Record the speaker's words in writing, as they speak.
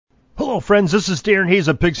Hello, friends. This is Darren Hayes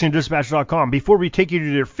of PigskinDispatch.com. Before we take you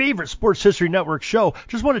to your favorite Sports History Network show,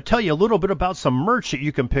 just want to tell you a little bit about some merch that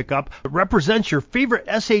you can pick up that represents your favorite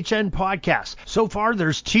SHN podcast. So far,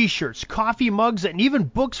 there's t-shirts, coffee mugs, and even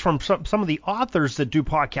books from some of the authors that do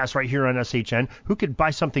podcasts right here on SHN. Who could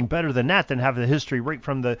buy something better than that, than have the history right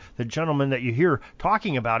from the gentleman that you hear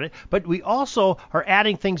talking about it? But we also are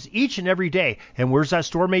adding things each and every day. And where's that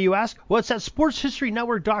store, may you ask? Well, it's at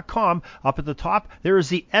SportsHistoryNetwork.com. Up at the top, there is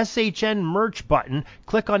the SHN merch button.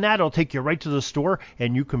 Click on that. It'll take you right to the store,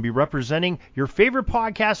 and you can be representing your favorite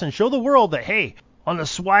podcast and show the world that, hey, on the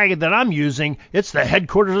swag that I'm using, it's the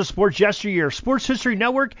headquarters of sports yesteryear, Sports History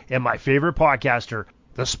Network, and my favorite podcaster,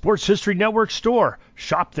 the Sports History Network store.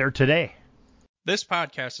 Shop there today. This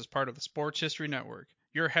podcast is part of the Sports History Network,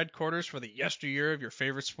 your headquarters for the yesteryear of your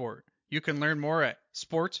favorite sport. You can learn more at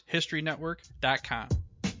sportshistorynetwork.com.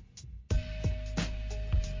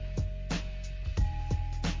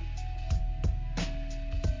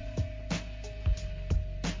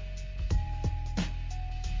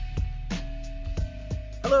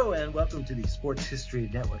 Hello and welcome to the Sports History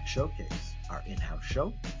Network Showcase, our in-house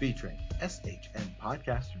show featuring SHN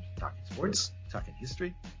podcasters talking sports, talking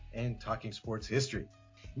history, and talking sports history.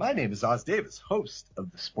 My name is Oz Davis, host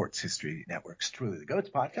of the Sports History Network's Truly the Goats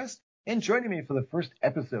podcast, and joining me for the first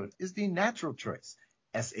episode is the natural choice,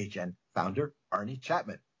 SHN founder Arnie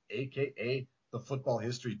Chapman, aka the Football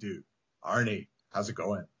History Dude. Arnie, how's it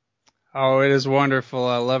going? Oh, it is wonderful.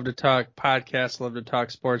 I love to talk podcasts, love to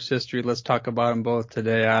talk sports history. Let's talk about them both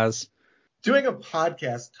today, Oz. Doing a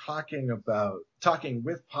podcast talking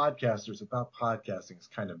with podcasters about podcasting is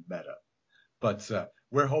kind of meta, but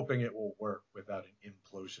we're hoping it will work without an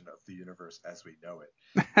implosion of the universe as we know it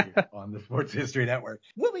here on the Sports History Network.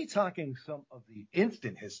 We'll be talking some of the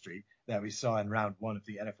instant history that we saw in round one of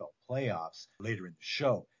the NFL playoffs later in the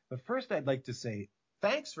show. But first, I'd like to say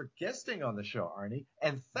thanks for guesting on the show, Arnie,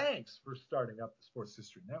 and thanks for starting up the Sports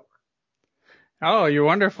History Network. Oh, you're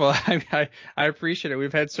wonderful. I appreciate it.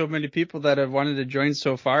 We've had so many people that have wanted to join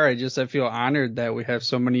so far. I feel honored that we have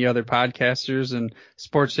so many other podcasters and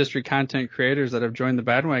sports history content creators that have joined the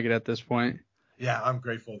bandwagon at this point. Yeah, I'm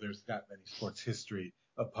grateful there's that many sports history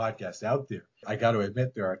podcasts out there. I got to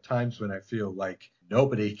admit, there are times when I feel like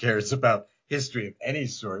nobody cares about history of any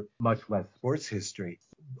sort, much less sports history.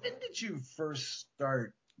 When did you first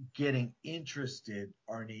start getting interested,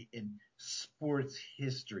 Arnie, in sports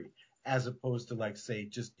history as opposed to, like, say,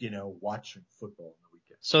 just, watching football on the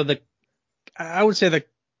weekend? So I would say the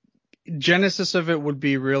genesis of it would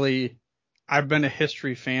be really, I've been a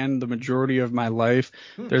history fan the majority of my life.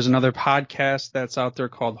 There's another podcast that's out there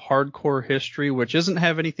called Hardcore History, which doesn't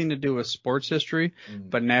have anything to do with sports history,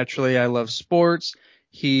 but naturally I love sports.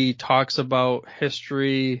 He talks about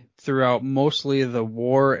history throughout mostly the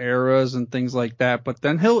war eras and things like that, but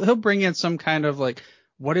then he'll bring in some kind of like,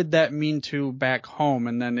 what did that mean to back home?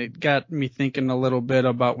 And then it got me thinking a little bit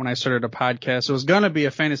about when I started a podcast. It was going to be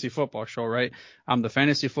a fantasy football show, right? I'm the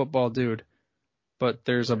fantasy football dude, but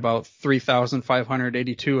there's about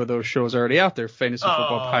 3,582 of those shows already out there, fantasy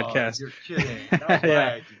football podcasts. You're kidding. That's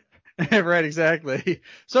my idea. Right, exactly.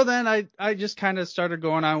 So then I just kind of started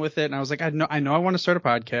going on with it, and I was like, I know I want to start a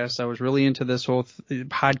podcast. I was really into this whole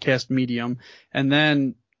podcast medium, and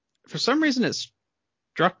then for some reason it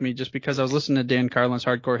struck me just because I was listening to Dan Carlin's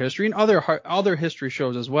Hardcore History and other history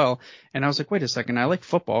shows as well, and I was like, wait a second, I like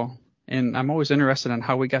football, and I'm always interested in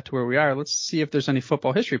how we got to where we are. Let's see if there's any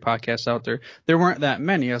football history podcasts out there. There weren't that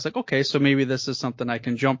many. I was like, okay, so maybe this is something I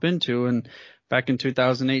can jump into, and back in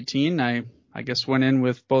 2018, I guess went in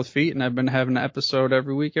with both feet, and I've been having an episode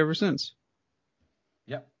every week ever since.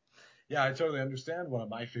 Yep. Yeah, I totally understand. One of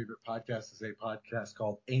my favorite podcasts is a podcast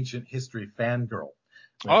called Ancient History Fangirl.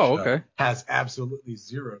 Which, has absolutely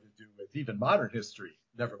zero to do with even modern history,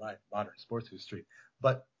 never mind modern sports history.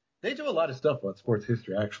 But they do a lot of stuff on sports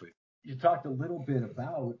history, actually. You talked a little bit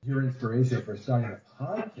about your inspiration for starting a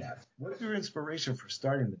podcast. What's your inspiration for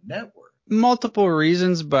starting the network? Multiple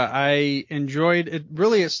reasons, but I enjoyed it.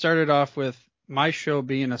 Really, it started off with my show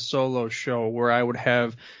being a solo show where I would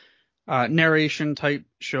have narration type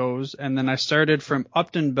shows. And then I started from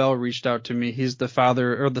Upton Bell reached out to me. He's the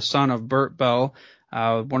father or the son of Bert Bell,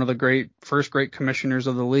 one of the first great commissioners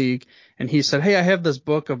of the league. And he said, hey, I have this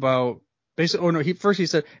book about he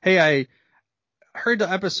said, hey, I heard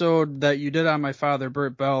the episode that you did on my father,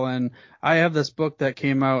 Bert Bell, and I have this book that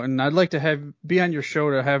came out, and I'd like to be on your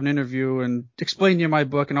show to have an interview and explain to you my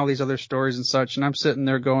book and all these other stories and such. And I'm sitting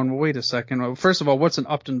there going, well, wait a second. Well, first of all, what's an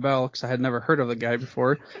Upton Bell? Because I had never heard of the guy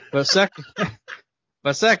before. But second,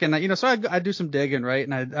 so I do some digging, right?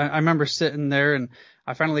 And I remember sitting there, and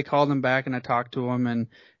I finally called him back and I talked to him, and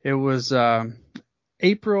it was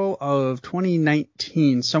April of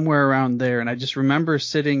 2019, somewhere around there. And I just remember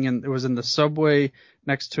sitting it was in the subway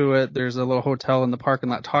next to it. There's a little hotel in the parking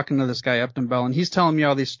lot talking to this guy, Upton Bell. And he's telling me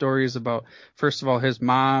all these stories about, first of all, his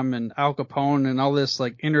mom and Al Capone and all this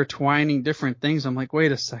like intertwining different things. I'm like,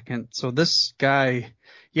 wait a second. So this guy,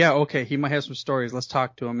 yeah, okay, he might have some stories. Let's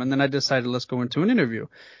talk to him. And then I decided let's go into an interview.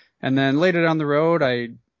 And then later down the road, I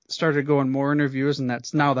started going more interviews, and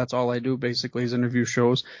that's all I do basically is interview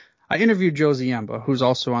shows. I interviewed Joe Ziemba, who's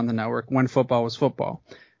also on the network, When Football Was Football.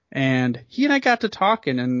 And he and I got to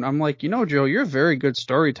talking, and I'm like, Joe, you're a very good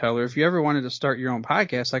storyteller. If you ever wanted to start your own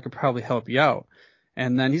podcast, I could probably help you out.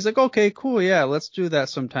 And then he's like, okay, cool. Yeah, let's do that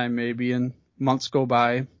sometime maybe. And months go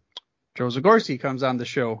by. Joe Zagorski comes on the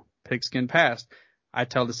show, Pigskin Past. I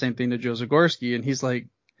tell the same thing to Joe Zagorski, and he's like,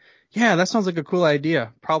 yeah, that sounds like a cool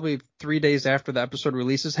idea. Probably 3 days after the episode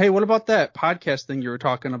releases, hey, what about that podcast thing you were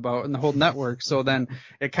talking about and the whole network? So then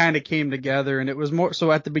it kind of came together, and it was more,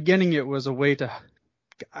 so at the beginning it was a way to,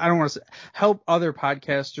 I don't want to say, help other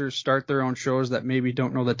podcasters start their own shows that maybe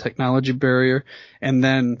don't know the technology barrier. And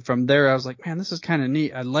then from there, I was like, man, this is kind of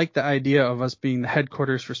neat. I like the idea of us being the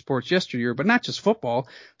headquarters for sports yesteryear, but not just football.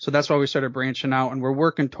 So that's why we started branching out, and we're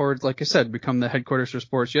working towards, like I said, become the headquarters for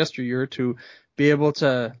sports yesteryear to be able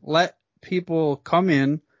to let people come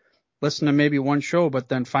in, listen to maybe one show, but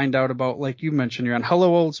then find out about, like you mentioned, you're on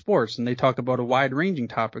Hello Old Sports, and they talk about a wide ranging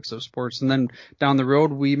topics of sports. And then down the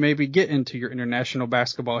road, we maybe get into your international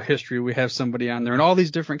basketball history. We have somebody on there and all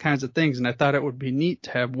these different kinds of things. And I thought it would be neat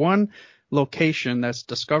to have one location that's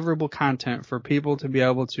discoverable content for people to be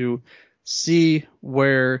able to see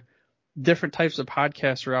where different types of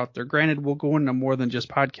podcasts are out there. Granted, we'll go into more than just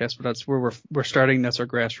podcasts, but that's where we're starting. That's our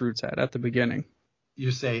grassroots at the beginning.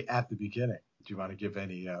 You say at the beginning. Do you want to give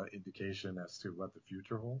any indication as to what the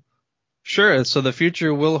future holds? Sure. So the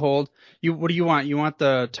future will hold. What do you want? You want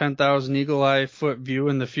the 10,000 eagle eye foot view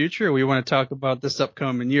in the future? Or we want to talk about this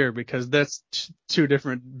upcoming year, because that's two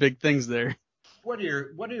different big things there. What are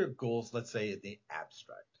your goals? Let's say in the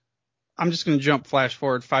abstract. I'm just going to flash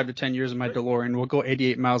forward 5 to 10 years in my DeLorean. We'll go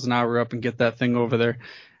 88 miles an hour up and get that thing over there.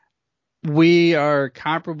 We are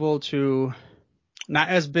comparable to, not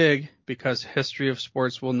as big, because history of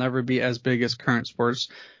sports will never be as big as current sports,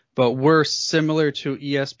 but we're similar to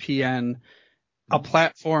ESPN, a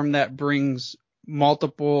platform that brings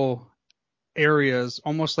multiple areas,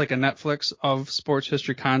 almost like a Netflix of sports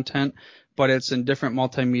history content, but it's in different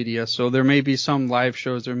multimedia. So there may be some live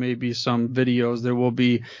shows, there may be some videos, there will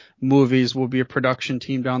be movies, will be a production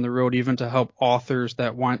team down the road, even to help authors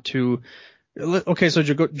that want to. Okay, so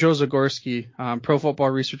Joe Zagorski, Pro Football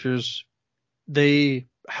Researchers, they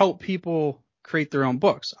help people create their own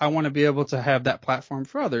books. I want to be able to have that platform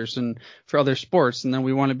for others and for other sports. And then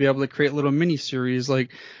we want to be able to create little mini series.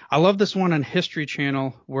 Like, I love this one on History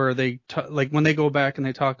Channel where they like when they go back and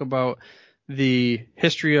they talk about the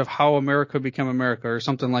history of how America became America or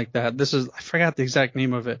something like that. I forgot the exact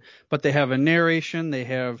name of it, but they have a narration.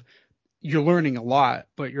 You're learning a lot,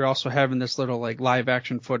 but you're also having this little like live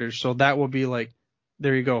action footage. So that will be like,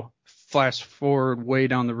 there you go. Flash forward way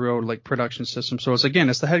down the road, like production system. So it's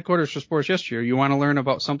the headquarters for sports yesteryear. You want to learn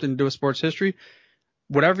about something to do with sports history,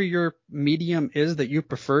 whatever your medium is that you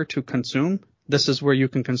prefer to consume, this is where you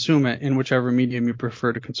can consume it in whichever medium you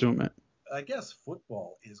prefer to consume it. I guess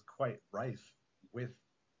football is quite rife with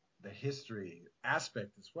the history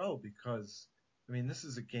aspect as well, because this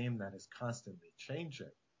is a game that is constantly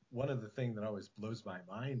changing. One of the things that always blows my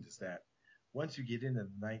mind is that once you get into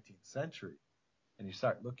the 19th century, and you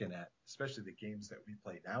start looking at, especially the games that we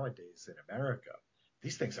play nowadays in America,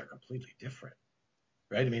 these things are completely different,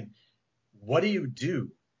 right? What do you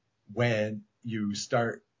do when you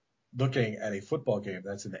start looking at a football game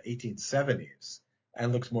that's in the 1870s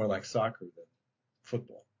and looks more like soccer than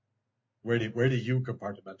football? Where do you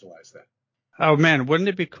compartmentalize that? Oh man, wouldn't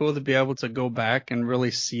it be cool to be able to go back and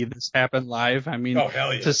really see this happen live? Oh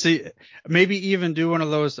hell yeah. To see, maybe even do one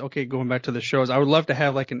of those, okay, going back to the shows, I would love to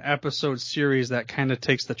have like an episode series that kind of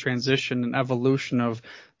takes the transition and evolution of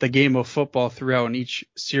the game of football throughout, and each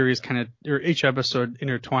series or each episode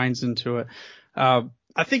intertwines into it.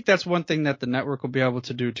 I think that's one thing that the network will be able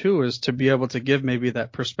to do too, is to be able to give maybe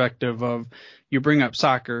that perspective of, you bring up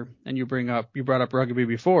soccer and you brought up rugby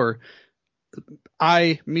before.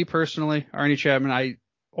 Me personally, Arnie Chapman, I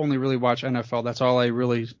only really watch NFL. That's all I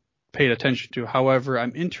really paid attention to. However,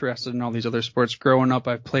 I'm interested in all these other sports. Growing up,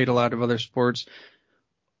 I've played a lot of other sports.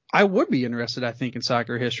 I would be interested, I think, in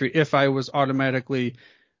soccer history if I was automatically,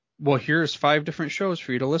 well, here's 5 different shows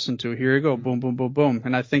for you to listen to. Here you go. Boom, boom, boom, boom.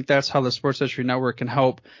 And I think that's how the Sports History Network can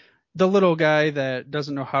help the little guy that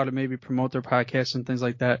doesn't know how to maybe promote their podcast and things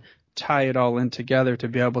like that tie it all in together to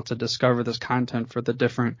be able to discover this content for the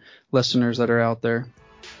different listeners that are out there.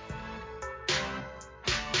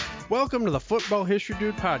 Welcome to the Football History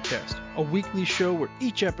Dude podcast, a weekly show where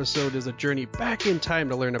each episode is a journey back in time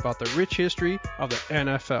to learn about the rich history of the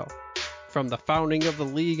NFL. From the founding of the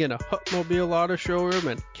league in a Hutmobile auto showroom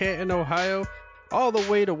in Canton, Ohio, all the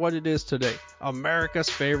way to what it is today, America's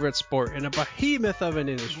favorite sport and a behemoth of an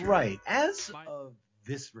industry. Right. As of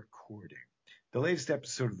this recording, the latest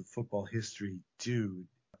episode of the Football History Dude,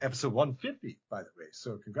 episode 150, by the way,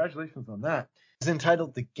 so congratulations on that, is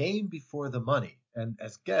entitled The Game Before the Money. And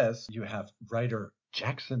as guest, you have writer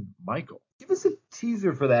Jackson Michael. Give us a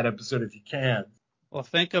teaser for that episode if you can. Well,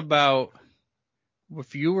 think about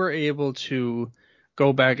if you were able to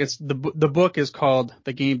go back. It's the book is called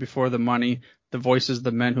The Game Before the Money, The Voices of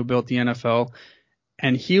the Men Who Built the NFL.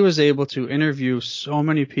 And he was able to interview so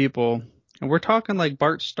many people. And we're talking like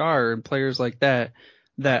Bart Starr and players like that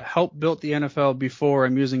helped build the NFL before,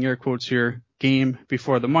 I'm using air quotes here, game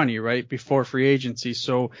before the money, right? Before free agency.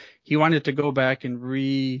 So he wanted to go back and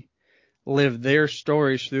relive their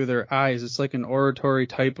stories through their eyes. It's like an oratory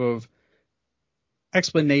type of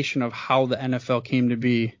explanation of how the NFL came to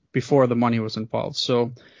be before the money was involved.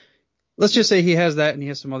 So let's just say he has that and he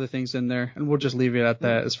has some other things in there, and we'll just leave it at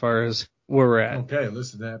that as far as where we're at. Okay,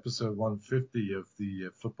 listen to episode 150 of the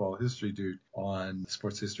Football History Dude on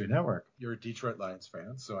Sports History Network. You're a Detroit Lions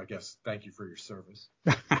fan, so I guess thank you for your service.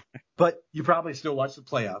 But you probably still watch the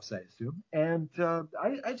playoffs, I assume. And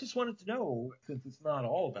I just wanted to know, since it's not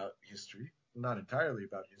all about history, not entirely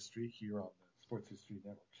about history here on the Sports History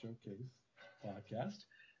Network Showcase podcast,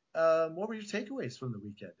 what were your takeaways from the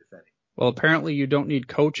weekend, if any? Well, apparently you don't need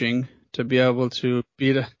coaching to be able to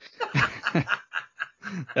beat a...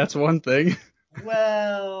 That's one thing.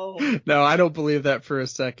 Well... No, I don't believe that for a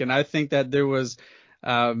second. I think that there was...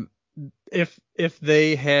 If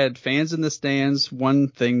they had fans in the stands, one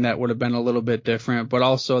thing that would have been a little bit different, but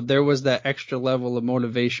also there was that extra level of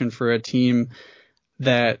motivation for a team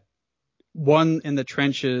that won in the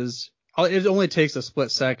trenches. It only takes a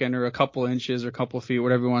split second or a couple inches or a couple feet,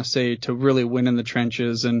 whatever you want to say, to really win in the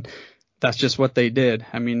trenches. And that's just what they did.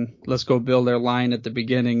 I mean, let's go build their line at the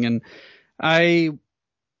beginning. And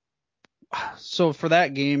so for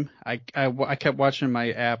that game, I kept watching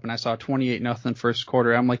my app and I saw 28-0 first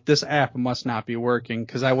quarter. I'm like, this app must not be working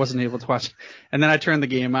because I wasn't able to watch. And then I turned the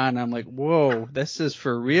game on and I'm like, whoa, this is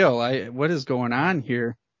for real. What is going on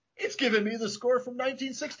here? It's giving me the score from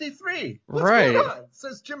 1963. What's right. going on? It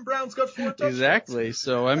says Jim Brown's got 4 touchdowns. Exactly.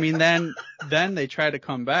 So, I mean, then they tried to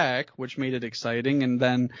come back, which made it exciting. And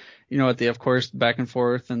then, of course, back and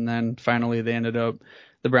forth. And then finally they ended up,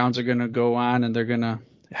 the Browns are going to go on and they're going to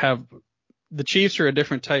have, the Chiefs are a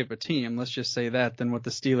different type of team, let's just say that, than what the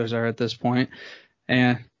Steelers are at this point.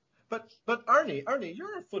 And But Arnie,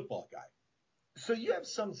 you're a football guy. So you have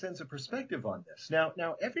some sense of perspective on this.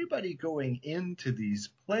 Now everybody going into these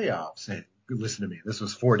playoffs, and listen to me, this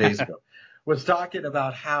was 4 days ago, was talking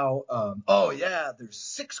about how, there's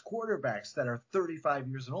 6 quarterbacks that are 35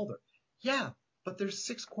 years and older. Yeah, but there's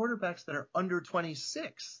 6 quarterbacks that are under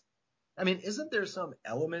 26. I mean, isn't there some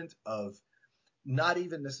element of not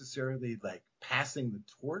even necessarily like passing the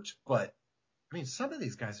torch, but I mean, some of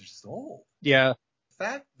these guys are just old. Yeah. The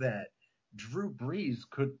fact that Drew Brees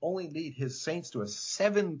could only lead his Saints to a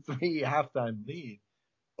 7-3 halftime lead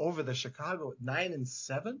over the Chicago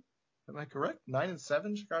 9-7. Am I correct?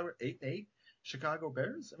 9-7 Chicago, 8-8 Chicago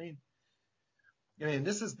Bears. I mean,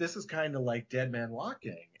 this is kind of like dead man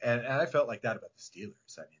walking, and I felt like that about the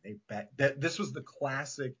Steelers. I mean, this was the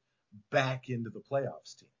classic back into the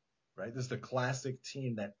playoffs team, right? This is the classic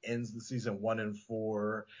team that ends the season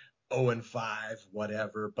 1-4, 0-5,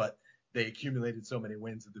 whatever, but they accumulated so many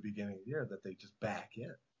wins at the beginning of the year that they just back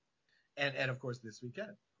in. And of course, this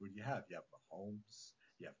weekend, who do you have? You have Mahomes,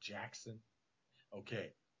 you have Jackson.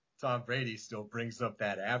 Okay, Tom Brady still brings up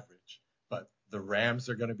that average, but the Rams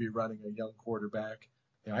are going to be running a young quarterback.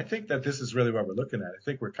 I think that this is really what we're looking at. I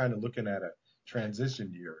think we're kind of looking at a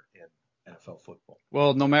transition year in NFL football.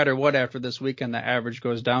 Well, no matter what, after this weekend, the average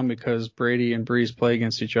goes down because Brady and Brees play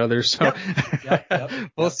against each other. So yep.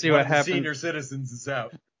 We'll see what happens. Senior citizens is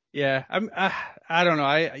out. Yeah, I don't know.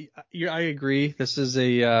 I agree. This is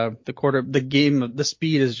the game. The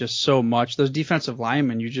speed is just so much. Those defensive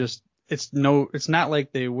linemen, it's not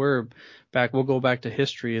like they were back. We'll go back to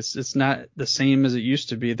history. It's not the same as it used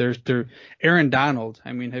to be. They're Aaron Donald.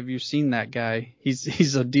 I mean, have you seen that guy?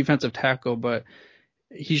 He's a defensive tackle, but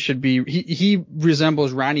he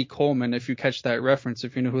resembles Ronnie Coleman. If you catch that reference,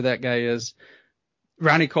 if you know who that guy is.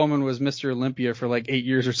 Ronnie Coleman was Mr. Olympia for like 8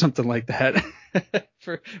 years or something like that.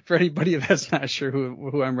 for anybody that's not sure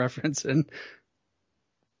who I'm referencing.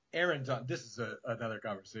 Aaron, this is another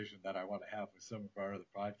conversation that I want to have with some of our other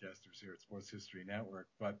podcasters here at Sports History Network.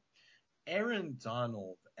 But Aaron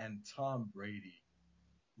Donald and Tom Brady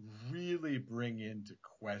really bring into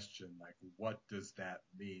question, like, what does that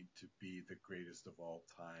mean to be the greatest of all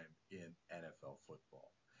time in NFL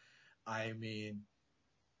football? I mean,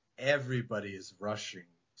 everybody is rushing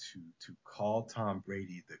to call Tom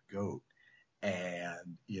Brady the GOAT.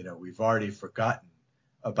 And, we've already forgotten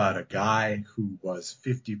about a guy who was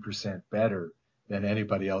 50% better than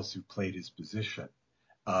anybody else who played his position.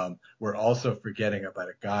 We're also forgetting about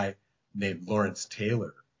a guy named Lawrence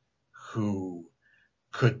Taylor, who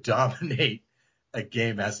could dominate a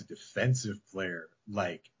game as a defensive player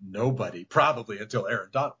like nobody, probably until Aaron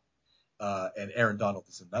Donald. And Aaron Donald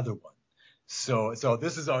is another one. So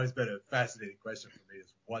this has always been a fascinating question for me,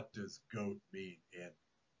 is what does GOAT mean in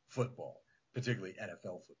football, particularly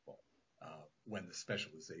NFL football, when the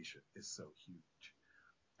specialization is so huge.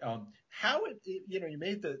 You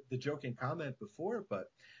made the joking comment before,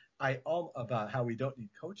 but about how we don't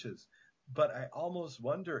need coaches, but I almost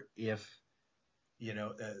wonder if,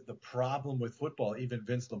 the problem with football, even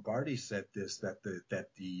Vince Lombardi said this, that the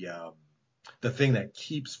thing that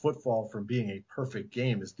keeps football from being a perfect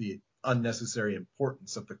game is the unnecessary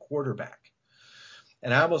importance of the quarterback.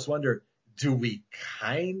 And I almost wonder, do we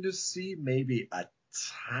kind of see maybe a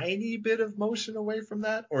tiny bit of motion away from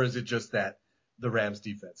that? Or is it just that the Rams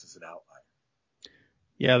defense is an outlier?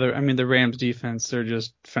 Yeah, the Rams defense, they're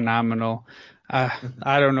just phenomenal.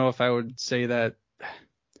 I don't know if I would say that.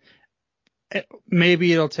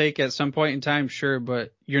 Maybe it'll take at some point in time, sure,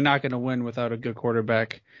 but you're not going to win without a good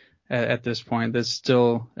quarterback at this point. That's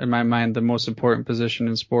still, in my mind, the most important position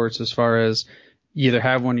in sports, as far as you either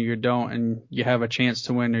have one or you don't, and you have a chance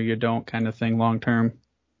to win or you don't, kind of thing, long term.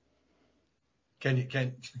 Can you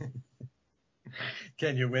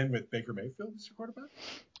win with Baker Mayfield as your quarterback?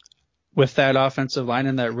 With that offensive line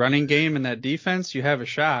and that running game and that defense, you have a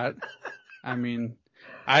shot. I mean,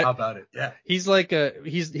 how about it? Yeah. He's like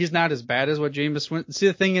he's not as bad as what Jameis Winston. See,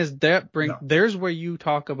 the thing is there's where you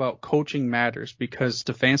talk about coaching matters, because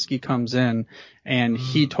Stefanski comes in and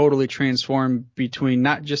he totally transformed between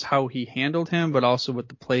not just how he handled him, but also with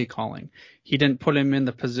the play calling. He didn't put him in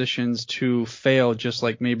the positions to fail, just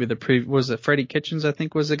like maybe was it Freddie Kitchens, I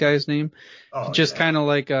think was the guy's name. Kind of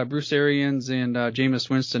like Bruce Arians and Jameis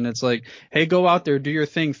Winston. It's like, hey, go out there, do your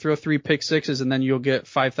thing, throw 3 pick sixes, and then you'll get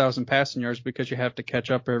 5,000 passing yards because you have to catch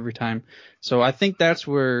up every time. So I think that's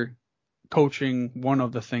where coaching, one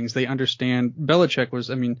of the things they understand. Belichick is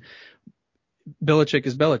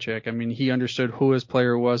Belichick. I mean, he understood who his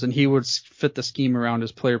player was, and he would fit the scheme around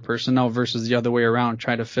his player personnel versus the other way around,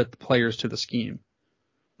 try to fit the players to the scheme.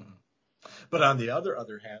 But on the other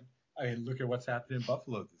hand, I mean, look at what's happened in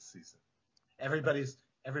Buffalo this season. Everybody's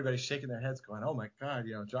shaking their heads going, oh my God,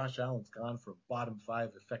 Josh Allen's gone from bottom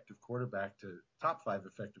 5 effective quarterback to top 5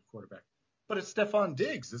 effective quarterback. But it's Stephon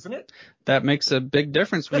Diggs, isn't it? That makes a big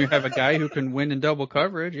difference when you have a guy who can win in double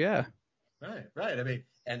coverage. Yeah. Right. I mean,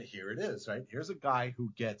 and here it is, right? Here's a guy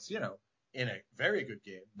who gets, in a very good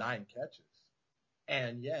game, 9 catches.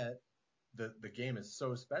 And yet the game is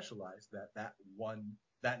so specialized that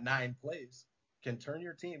 9 plays can turn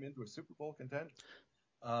your team into a Super Bowl contender.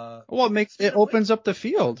 It opens up the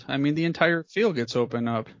field. I mean, the entire field gets opened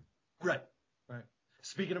up. Right.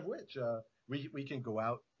 Speaking of which, we can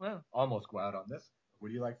almost go out on this. What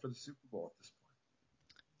do you like for the Super Bowl at this point?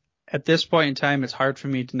 At this point in time, it's hard for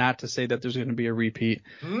me not to say that there's going to be a repeat.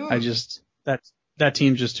 That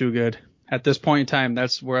team's just too good. At this point in time,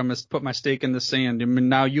 that's where I'm going to put my stake in the sand. I mean,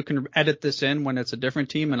 now you can edit this in when it's a different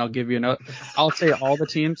team, and I'll give you I'll say all the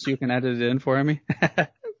teams so you can edit it in for me.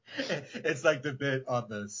 It's like the bit on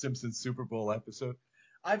the Simpsons Super Bowl episode.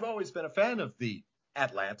 I've always been a fan of the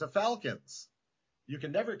Atlanta Falcons. You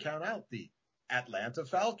can never count out the Atlanta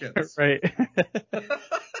Falcons. Right.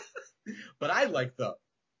 But I like the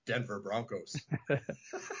Denver Broncos.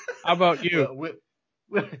 How about you?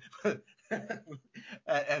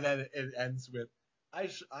 And then it ends with,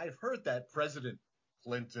 I've heard that President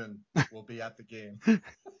Clinton will be at the game.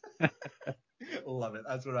 Love it.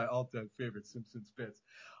 That's one of my all-time favorite Simpsons bits.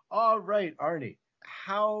 All right, Arnie,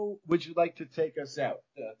 how would you like to take us out?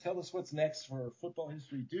 Tell us what's next for Football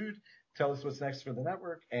History Dude. Tell us what's next for the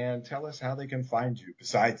network, and tell us how they can find you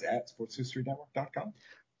besides at sportshistorynetwork.com.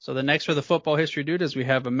 So the next for the Football History Dude is we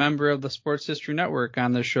have a member of the Sports History Network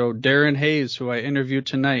on the show, Darren Hayes, who I interviewed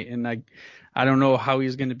tonight, and I don't know how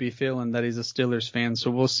he's going to be feeling that he's a Steelers fan,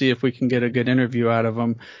 so we'll see if we can get a good interview out of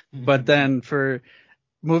him. But then for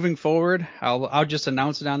moving forward, I'll just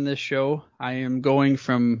announce it on this show. I am going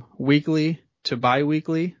from weekly to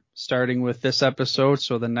bi-weekly. starting with this episode.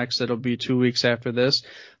 So the next it'll be 2 weeks after this.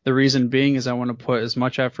 The reason being is I want to put as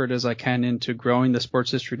much effort as I can into growing the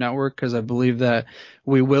Sports History Network, because I believe that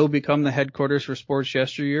we will become the headquarters for Sports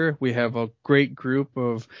Yesteryear. We have a great group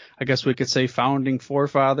of, I guess we could say, founding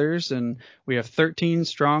forefathers, and we have 13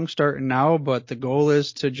 strong starting now, but the goal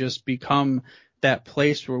is to just become that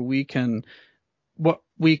place where we can, what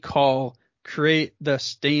we call, create the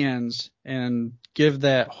stands and give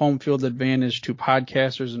that home field advantage to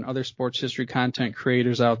podcasters and other sports history content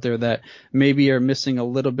creators out there that maybe are missing a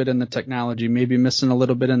little bit in the technology, maybe missing a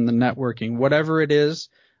little bit in the networking. Whatever it is,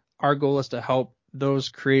 our goal is to help those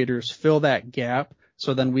creators fill that gap,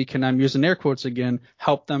 so then we can, I'm using air quotes again,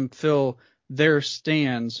 help them fill their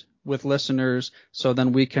stands with listeners, so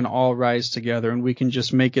then we can all rise together and we can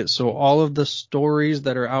just make it so all of the stories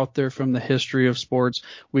that are out there from the history of sports,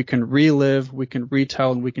 we can relive, we can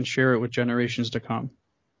retell, and we can share it with generations to come.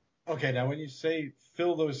 Okay, now when you say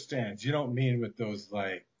fill those stands, you don't mean with those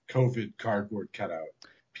like COVID cardboard cutout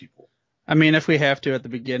people. I mean, if we have to at the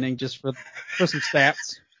beginning, just for some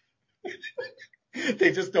stats.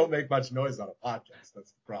 They just don't make much noise on a podcast.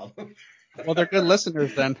 That's the problem. Well, they're good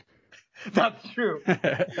listeners then. That's true.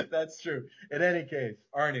 That's true. In any case,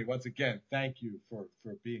 Arnie, once again, thank you for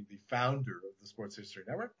being the founder of the Sports History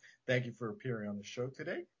Network. Thank you for appearing on the show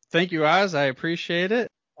today. Thank you, Oz. I appreciate it.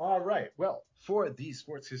 All right. Well, for the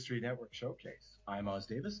Sports History Network Showcase, I'm Oz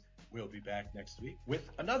Davis. We'll be back next week with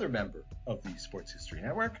another member of the Sports History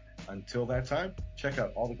Network. Until that time, check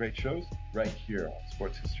out all the great shows right here on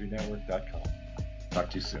sportshistorynetwork.com.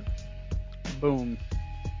 Talk to you soon. Boom.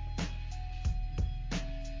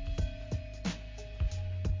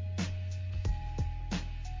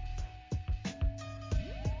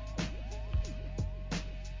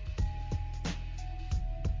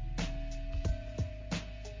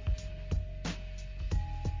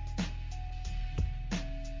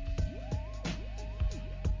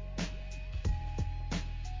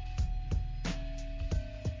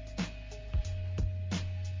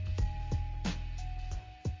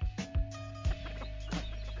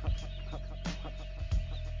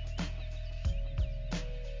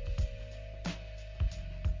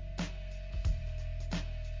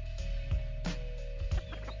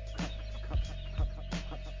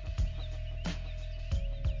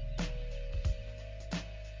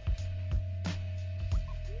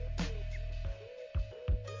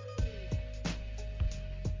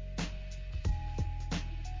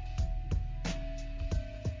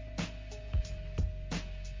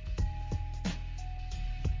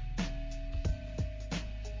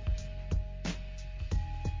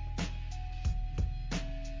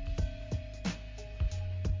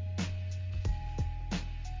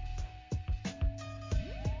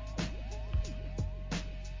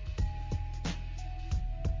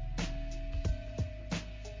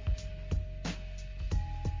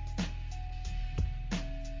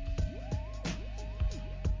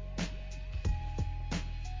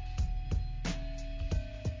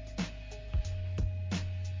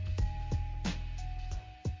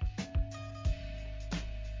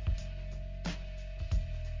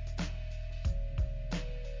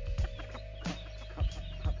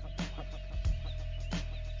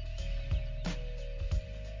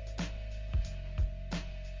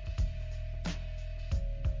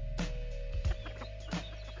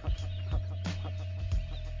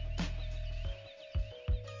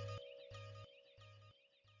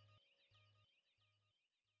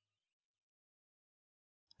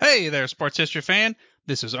 Hey there, sports history fan.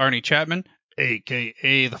 This is Arnie Chapman,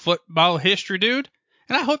 a.k.a. the Football History Dude,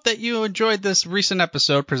 and I hope that you enjoyed this recent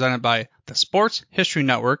episode presented by the Sports History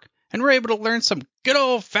Network and were able to learn some good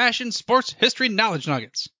old-fashioned sports history knowledge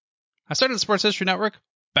nuggets. I started the Sports History Network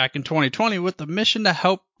back in 2020 with the mission to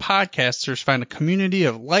help podcasters find a community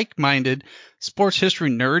of like-minded sports history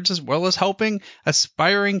nerds, as well as helping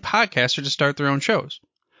aspiring podcasters to start their own shows.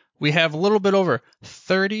 We have a little bit over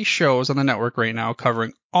 30 shows on the network right now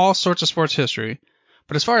covering all sorts of sports history,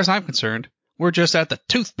 but as far as I'm concerned, we're just at the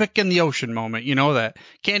toothpick in the ocean moment, that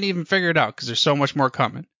can't even figure it out because there's so much more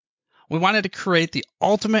coming. We wanted to create the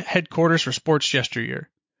ultimate headquarters for sports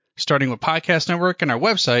yesteryear, starting with Podcast Network and our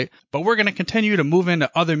website, but we're going to continue to move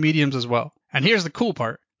into other mediums as well. And here's the cool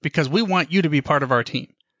part, because we want you to be part of our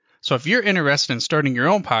team. So if you're interested in starting your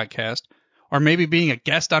own podcast, or maybe being a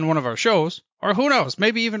guest on one of our shows, or who knows,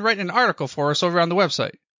 maybe even writing an article for us over on the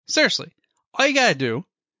website. Seriously, all you gotta do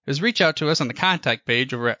is reach out to us on the contact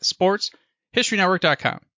page over at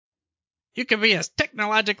sportshistorynetwork.com. You can be as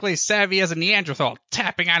technologically savvy as a Neanderthal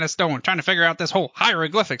tapping on a stone trying to figure out this whole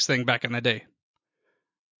hieroglyphics thing back in the day.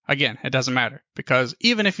 Again, it doesn't matter, because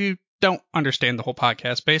even if you don't understand the whole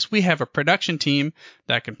podcast space, we have a production team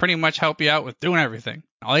that can pretty much help you out with doing everything.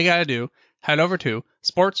 All you got to do, head over to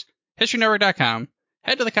sportshistorynetwork.com,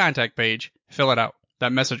 head to the contact page, fill it out.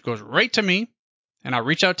 That message goes right to me, and I'll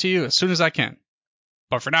reach out to you as soon as I can.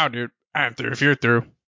 But for now, dude, I'm through if you're through.